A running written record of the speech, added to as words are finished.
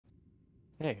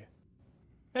Hey.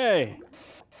 Hey.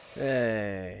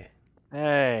 Hey.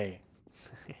 Hey.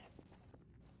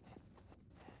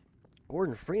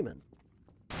 Gordon Freeman.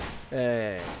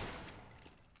 Hey.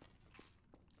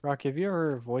 Rock, have you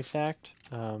ever voice act?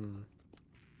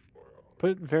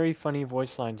 Put very funny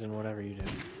voice lines in whatever you do.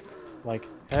 Like,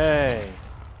 hey.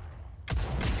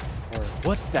 Or,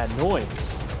 what's that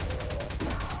noise?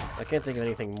 I can't think of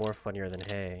anything more funnier than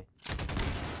hey.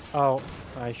 Oh,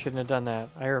 I shouldn't have done that.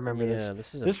 I remember this. Yeah,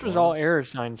 this is This was all gross. error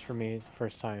signs for me the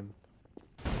first time.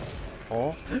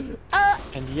 Oh?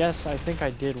 And yes, I think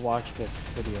I did watch this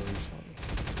video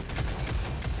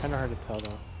recently. Kinda hard to tell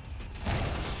though.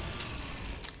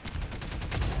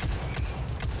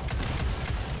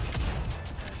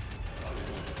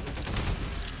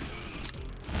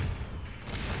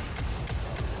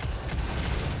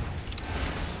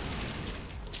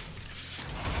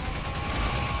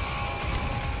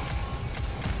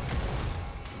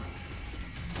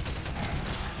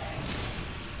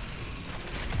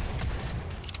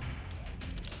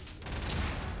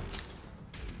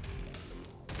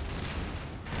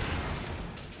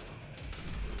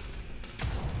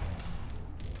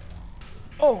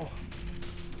 Oh!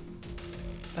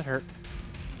 That hurt.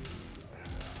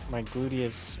 My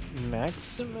gluteus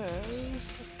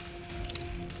maximus.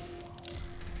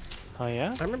 Oh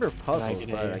yeah? I remember puzzles, get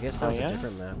but a I guess that was yeah? a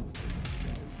different map.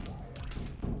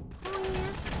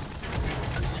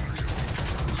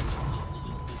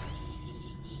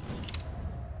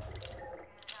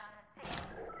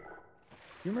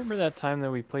 You remember that time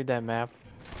that we played that map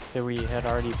that we had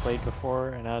already played before?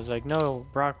 And I was like, no,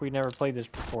 Brock, we never played this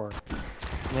before.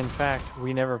 And in fact,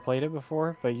 we never played it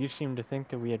before, but you seemed to think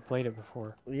that we had played it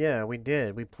before. Yeah, we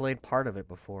did. We played part of it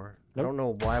before. Nope. I don't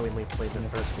know why we only played the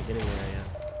first beginning area.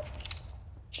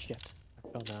 Shit, I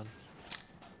fell down.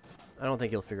 I don't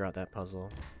think you'll figure out that puzzle.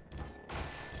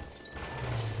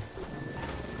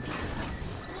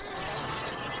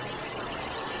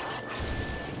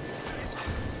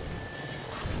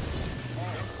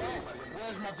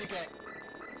 Where's my dick at?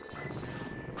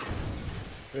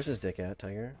 Where's his dick at,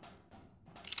 Tiger?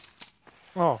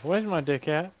 Oh, where's my dick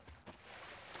at?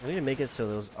 I need to make it so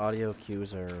those audio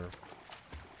cues are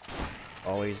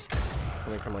always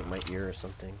coming from like my ear or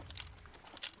something.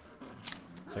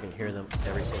 So I can hear them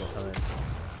every single time.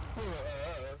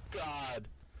 God.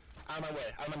 Out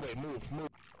of my way, move.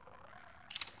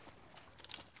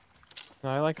 No,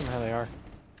 I like them how they are.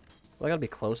 Well, I gotta be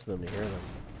close to them to hear them.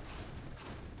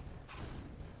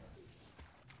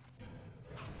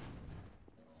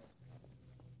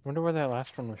 Wonder where that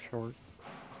last one was short.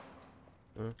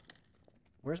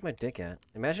 Where's my dick at?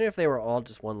 Imagine if they were all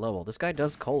just one level. This guy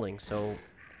does culling, so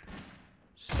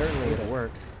certainly it'll work.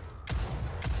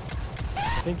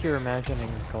 I think you're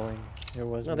imagining going. It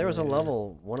wasn't. No, there was a really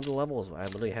level. One of the levels I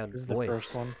literally had This is the voice.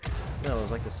 first one. No, it was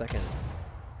like the second.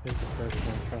 This is the first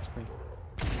one, trust me.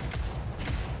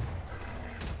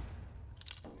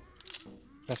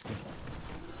 Trust me.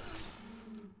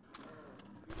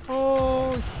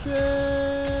 Oh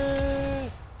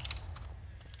shit!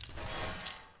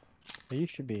 You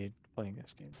should be playing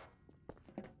this game.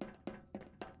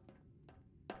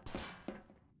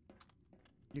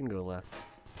 You can go left.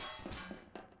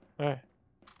 Alright.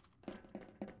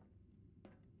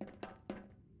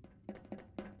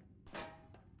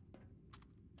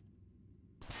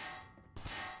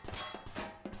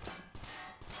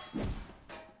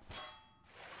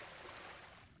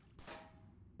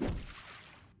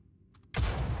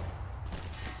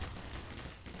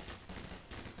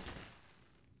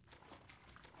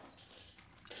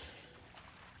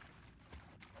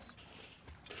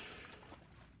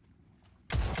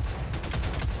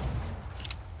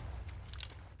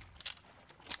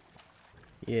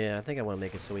 Yeah, I think I want to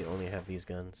make it so we only have these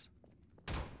guns.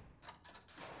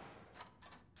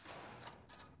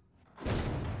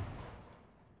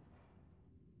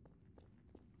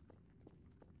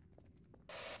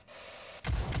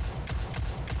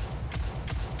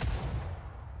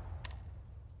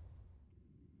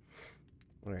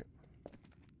 Alright.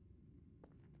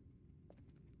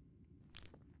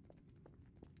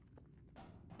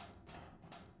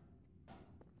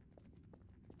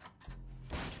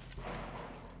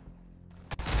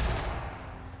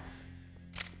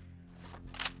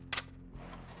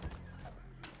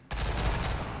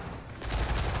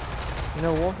 You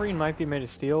know, Wolverine might be made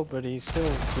of steel, but he still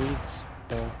bleeds,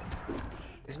 so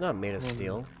He's not made of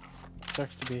steel.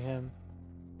 sucks to be him.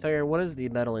 Tiger, what is the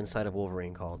metal inside of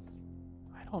Wolverine called?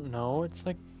 I don't know, it's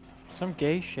like some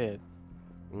gay shit.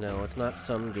 No, it's not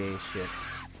some gay shit.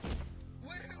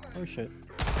 Oh shit.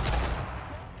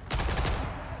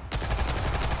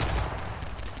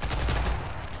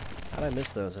 How'd I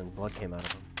miss those and blood came out of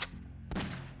them?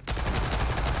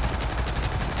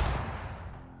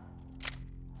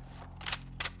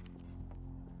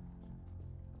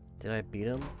 Did I beat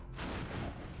him?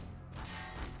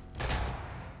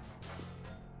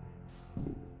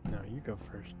 No, you go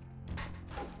first.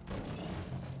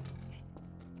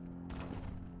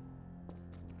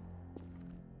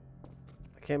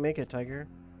 I can't make it, Tiger.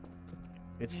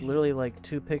 It's literally like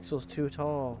 2 pixels too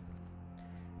tall.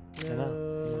 I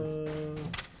know.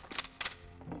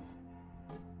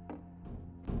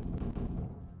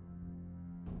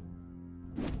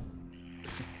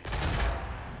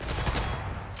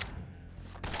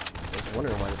 I was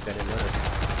wondering why this guy didn't notice.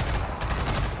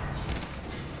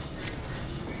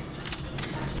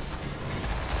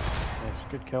 Nice,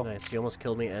 good kill. Nice, he almost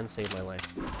killed me and saved my life.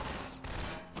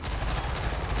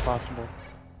 Possible.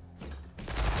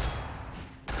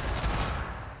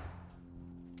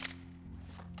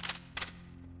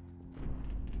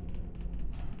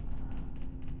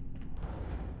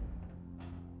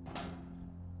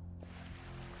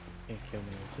 Can't kill me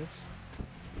with this.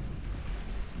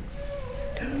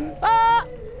 Ah!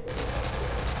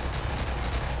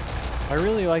 I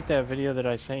really like that video that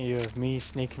I sent you of me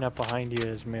sneaking up behind you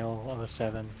as male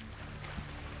 07.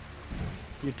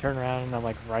 You turn around and I'm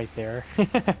like right there.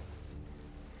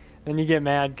 Then you get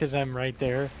mad because I'm right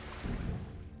there.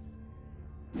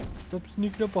 Stop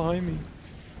sneaking up behind me.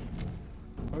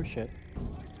 Oh shit.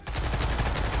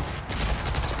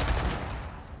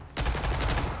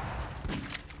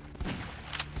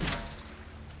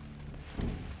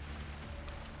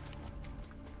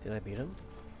 Did I beat him?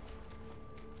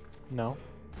 No.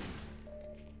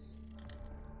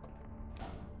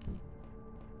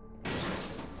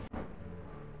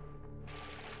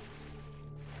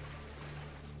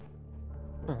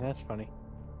 Oh, that's funny.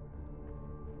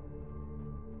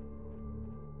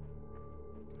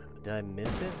 Did I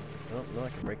miss it? Oh, no, I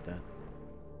can break that.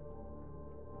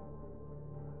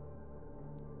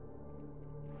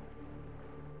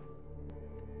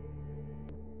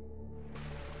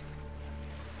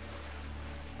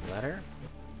 Ladder?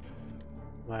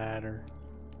 Ladder.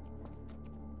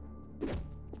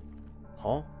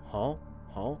 Hall? Hall?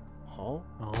 Hall? Hall?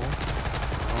 Oh.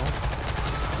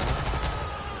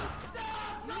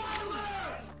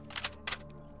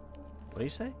 What do you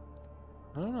say?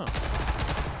 I don't know.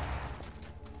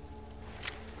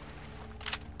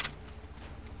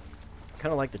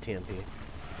 Kind of like the TMP.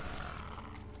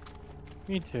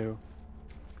 Me too.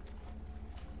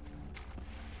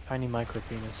 Tiny micro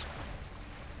penis.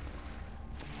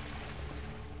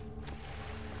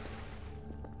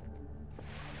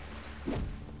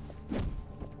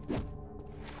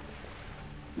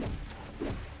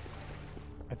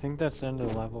 I think that's the end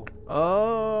of the level.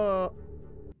 Oh!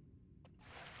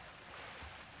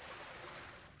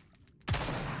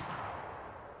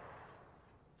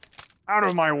 Out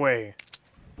of my way!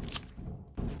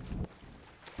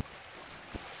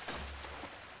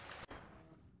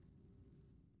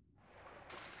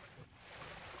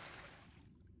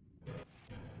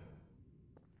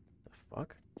 The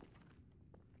fuck?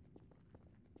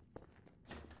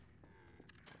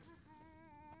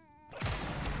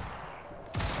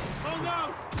 Oh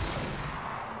no!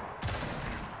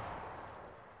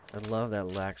 I love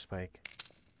that lag spike.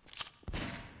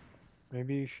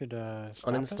 Maybe you should stop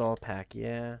Uninstall pack,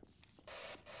 yeah.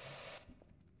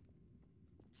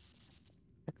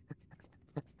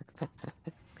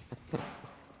 it?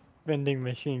 Vending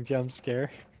machine jump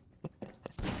scare.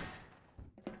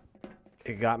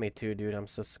 It got me too, dude. I'm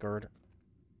so scared.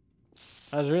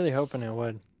 I was really hoping it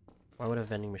would. Why would a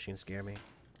vending machine scare me?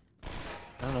 I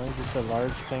don't know, just a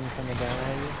large thing coming down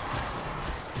at you.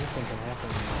 Anything can happen.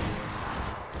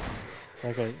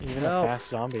 Like even a fast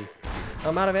zombie.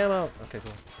 I'm out of ammo. Okay,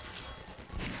 cool.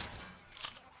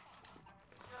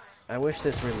 I wish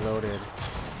this reloaded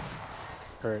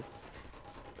Hurt.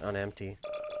 on empty.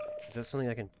 Is that something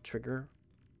I can trigger?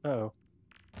 Uh-oh.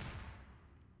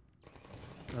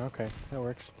 Okay, that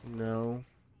works. No.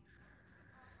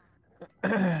 No,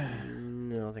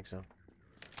 I don't think so.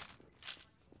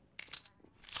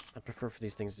 I prefer for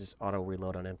these things to just auto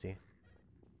reload on empty.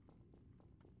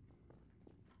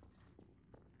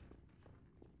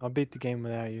 I'll beat the game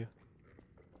without you.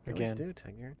 Always Again. do,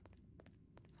 Tiger.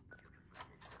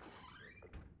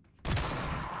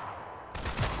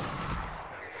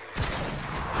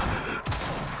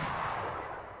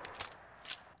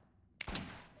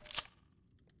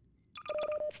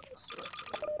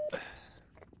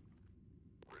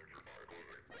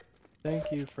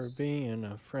 Thank you for being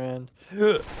a friend.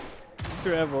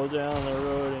 Travel down the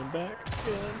road and back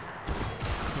again.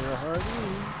 Your heart is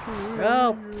true.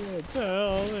 Help! You're a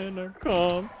pal and a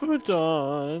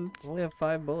confidant. I only have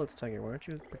 5 bullets, Tiger. Why aren't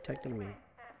you protecting me?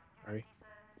 Sorry.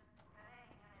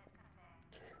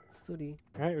 Sooty.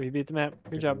 Alright, we beat the map.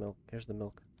 Good Here's job. the milk. Here's the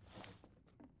milk.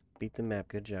 Beat the map.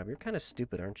 Good job. You're kind of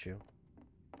stupid, aren't you?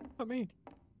 Not me.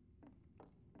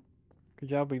 Good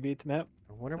job, we beat the map.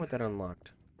 I wonder what that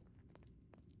unlocked.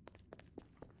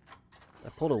 I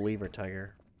pulled a lever,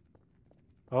 Tiger.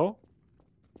 Oh?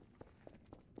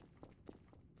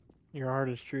 Your heart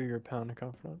is true, you're a pound of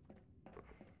confidant.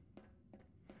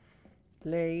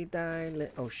 Lay, die, lay.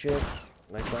 Oh shit.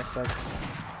 Nice black spike.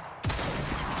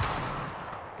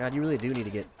 God, you really do need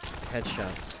to get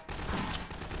headshots.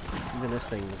 'Cause even this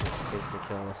thing is an instant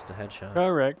kill unless it's a headshot.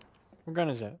 Correct. What gun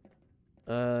is that?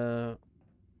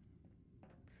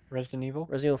 Resident Evil?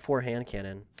 Resident Evil 4 hand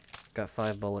cannon. It's got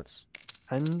 5 bullets.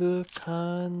 And the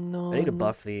cannon. I need to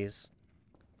buff these.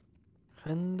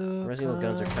 And the Resident Evil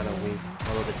guns are kind of weak,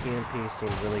 although the TMP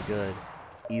seems really good,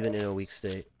 even in a weak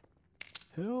state.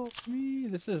 Help me.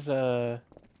 This is very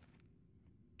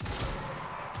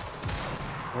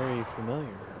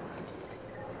familiar.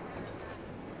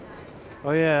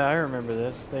 Oh yeah, I remember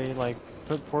this. They like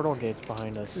put portal gates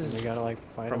behind us, This and is we gotta like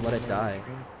fight from them Let It Die.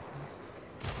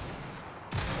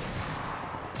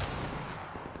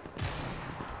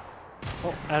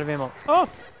 Oh, out of ammo. Oh!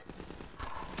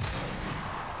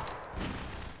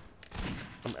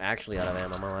 I'm actually out of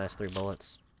ammo. My last 3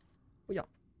 bullets. Oh yeah.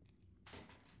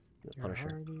 The Your Punisher.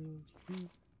 heart is true,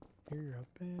 you're a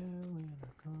bell and a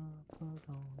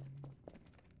confidant.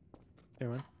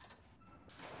 Doing?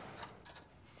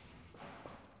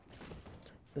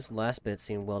 This last bit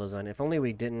seemed well designed. If only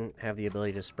we didn't have the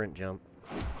ability to sprint jump.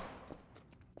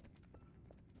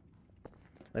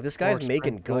 Like, this guy's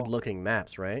making good-looking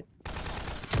maps, right?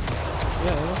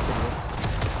 Yeah, that looks pretty good.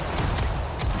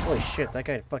 Holy shit, that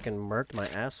guy fucking murked my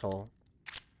asshole.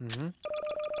 Mm-hmm.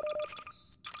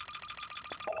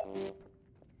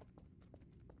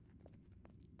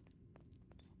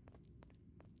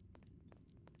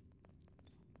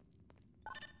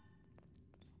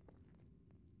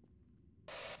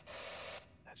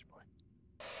 Nice boy.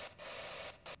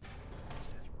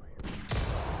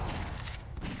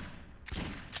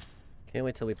 Can't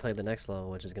wait till we play the next level,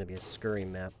 which is gonna be a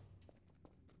scurrying map.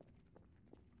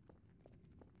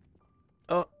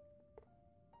 Oh.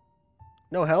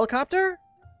 No helicopter?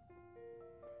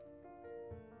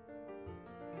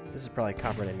 This is probably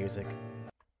copyrighted music.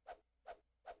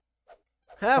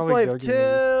 Probably Half-Life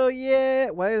Gogi 2, yeah!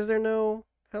 Why is there no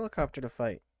helicopter to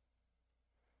fight?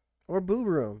 Or boob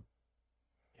room?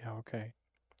 Yeah, okay.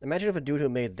 Imagine if a dude who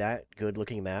made that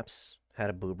good-looking maps had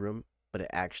a boob room, but it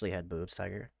actually had boobs,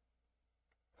 Tiger.